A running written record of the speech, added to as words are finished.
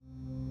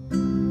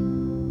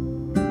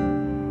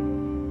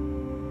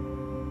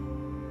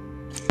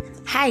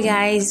Hi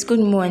guys, good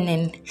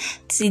morning.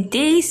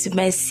 Today's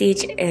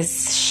message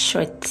is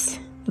short,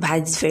 but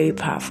it's very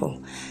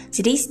powerful.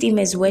 Today's theme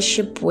is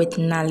worship with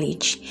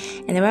knowledge,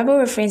 and the Bible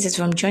reference is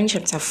from John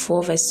chapter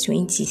 4 verse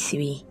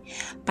 23.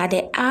 But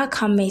the hour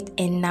cometh,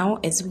 and now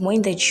is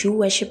when the true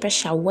worshipper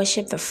shall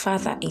worship the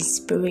Father in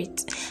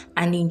spirit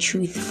and in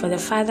truth, for the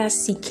Father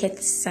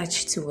seeketh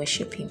such to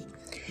worship him.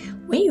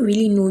 When you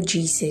really know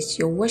Jesus,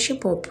 your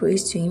worship or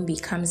praise to him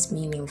becomes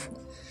meaningful.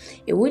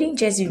 It wouldn't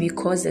just be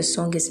because the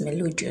song is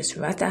melodious,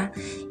 rather,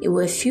 it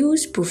will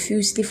fuse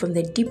profusely from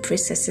the deep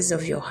recesses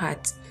of your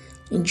heart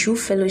in true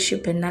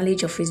fellowship and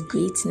knowledge of his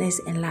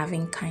greatness and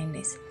loving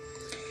kindness.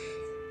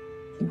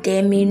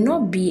 There may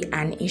not be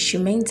an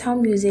instrumental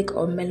music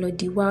or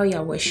melody while you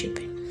are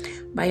worshiping,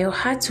 but your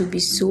heart will be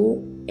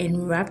so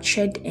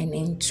enraptured and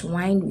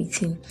entwined with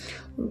him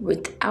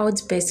with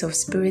outbursts of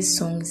spirit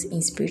songs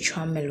in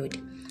spiritual melody.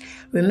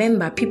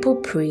 Remember, people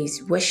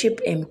praise,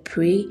 worship, and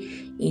pray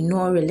in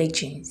all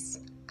religions.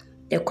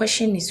 The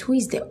question is, who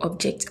is the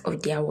object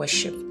of their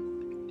worship?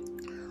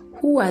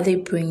 Who are they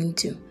praying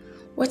to?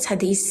 What are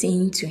they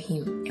saying to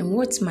him? And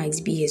what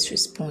might be his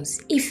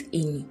response, if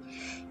any?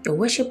 Your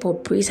worship or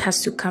praise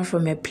has to come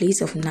from a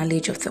place of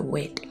knowledge of the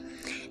word.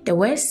 The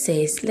word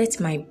says, "Let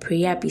my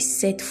prayer be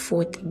set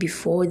forth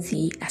before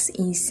thee as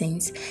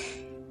incense,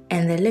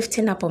 and the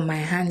lifting up of my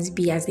hands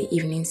be as the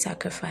evening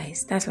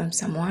sacrifice." That's from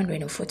Psalm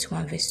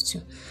 141 verse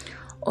 2.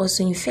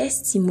 Also in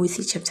 1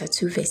 Timothy chapter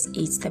 2 verse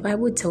 8, the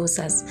Bible tells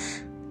us,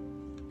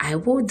 "I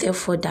will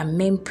therefore that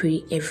men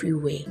pray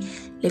everywhere,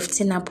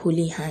 lifting up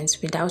holy hands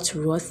without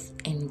wrath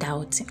and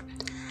doubting."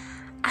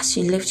 As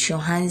you lift your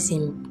hands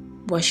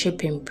in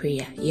worship and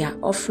prayer, you are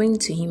offering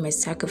to him a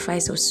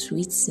sacrifice of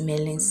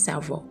sweet-smelling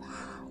savour.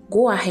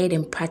 Go ahead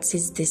and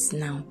practice this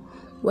now.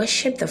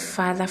 Worship the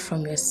Father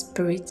from your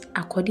spirit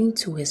according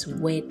to his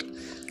word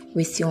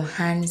with your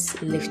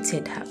hands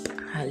lifted up.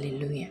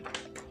 Hallelujah.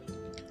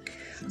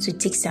 So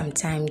take some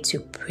time to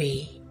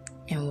pray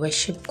and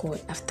worship God.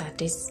 After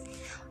this,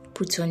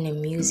 put on the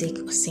music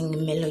or sing a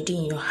melody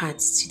in your heart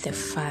to the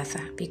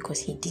Father because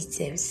he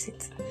deserves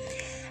it.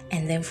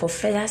 And then for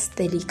further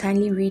study,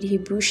 kindly read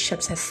Hebrews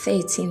chapter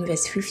 13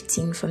 verse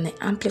 15 from the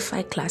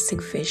Amplified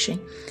Classic Version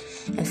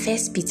and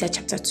 1 Peter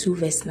chapter 2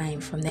 verse 9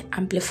 from the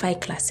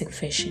Amplified Classic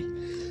Version.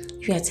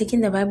 If you are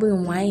taking the Bible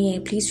in 1 year,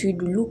 please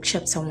read Luke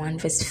chapter 1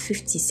 verse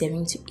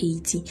 57 to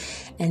 80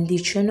 and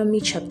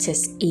Deuteronomy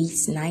chapters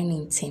 8, 9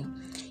 and 10.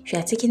 If you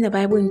are taking the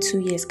Bible in 2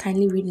 years,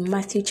 kindly read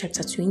Matthew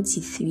chapter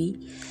 23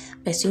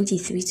 verse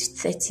 23 to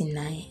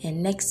 39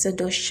 and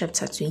Exodus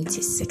chapter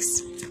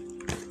 26.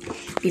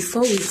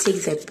 Before we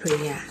take the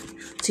prayer,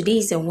 today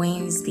is a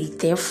Wednesday,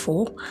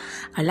 therefore,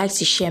 I'd like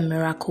to share a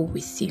miracle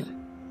with you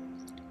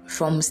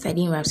from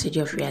studying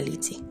Rhapsody of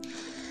Reality.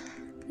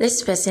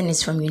 This person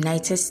is from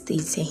United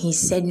States and he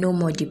said no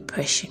more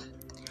depression.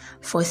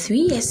 For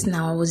 3 years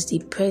now, I was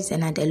depressed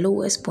and at the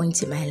lowest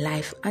point in my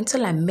life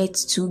until I met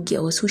two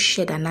girls who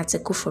shared an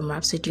article from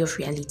Rhapsody of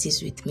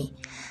Realities with me.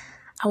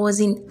 I was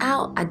in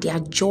awe at their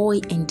joy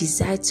and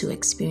desire to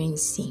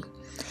experience him.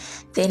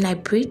 Then I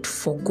prayed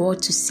for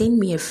God to send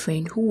me a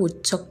friend who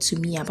would talk to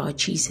me about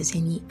Jesus,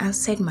 and he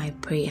answered my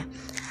prayer.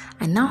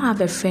 I now have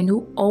a friend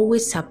who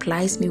always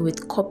supplies me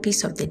with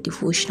copies of the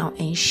devotional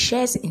and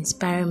shares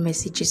inspiring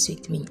messages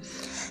with me.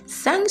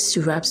 Thanks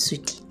to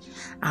Rhapsody,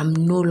 I'm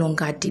no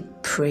longer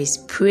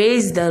depressed.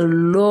 Praise the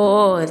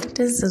Lord.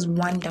 This is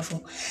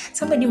wonderful.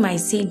 Somebody might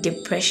say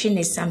depression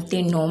is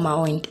something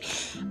normal and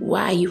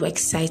why are you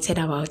excited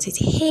about it?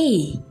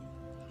 Hey,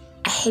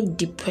 I heard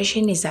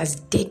depression is as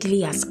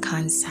deadly as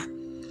cancer.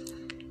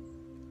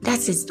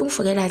 That's it. Don't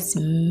forget that's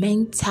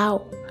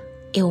mental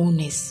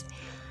illness.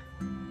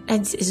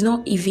 And it's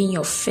not even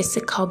your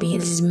physical being,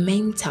 it is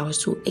mental,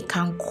 so it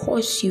can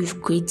cause you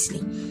greatly.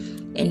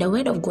 And the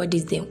word of God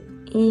is the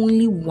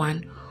only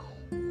one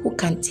who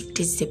can take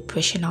this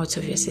depression out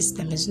of your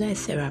system. It's not a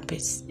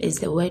therapist, it's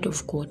the word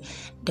of God.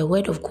 The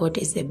word of God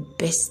is the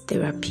best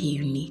therapy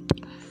you need.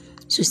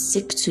 So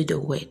stick to the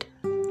word.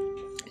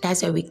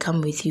 That's why we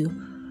come with you.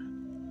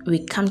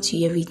 We come to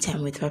you every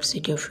time with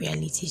Rhapsody of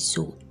Realities.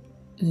 So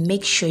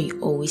make sure you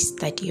always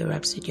study your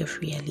Rhapsody of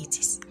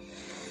Realities.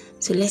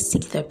 So let's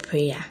take the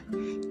prayer.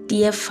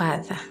 Dear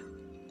Father,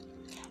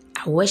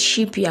 I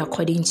worship you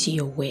according to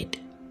your word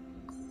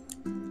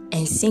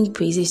and sing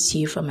praises to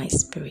you from my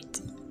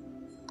spirit.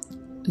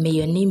 May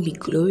your name be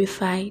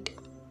glorified,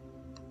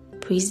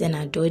 praised and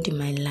adored in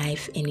my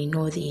life and in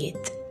all the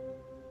earth.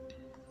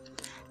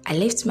 I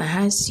lift my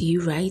hands to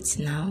you right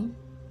now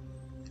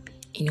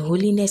in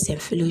holiness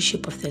and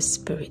fellowship of the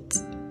Spirit.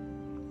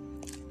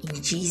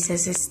 In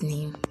Jesus'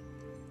 name,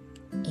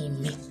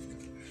 amen.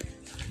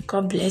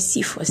 God bless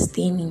you for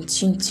staying in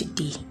tune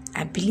today.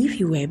 I believe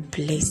you were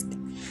blessed.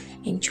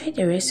 Enjoy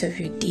the rest of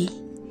your day.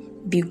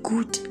 Be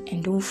good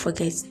and don't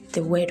forget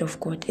the word of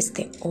God is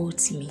the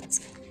ultimate.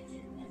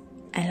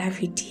 I love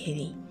you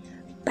dearly.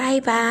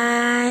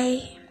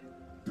 Bye-bye.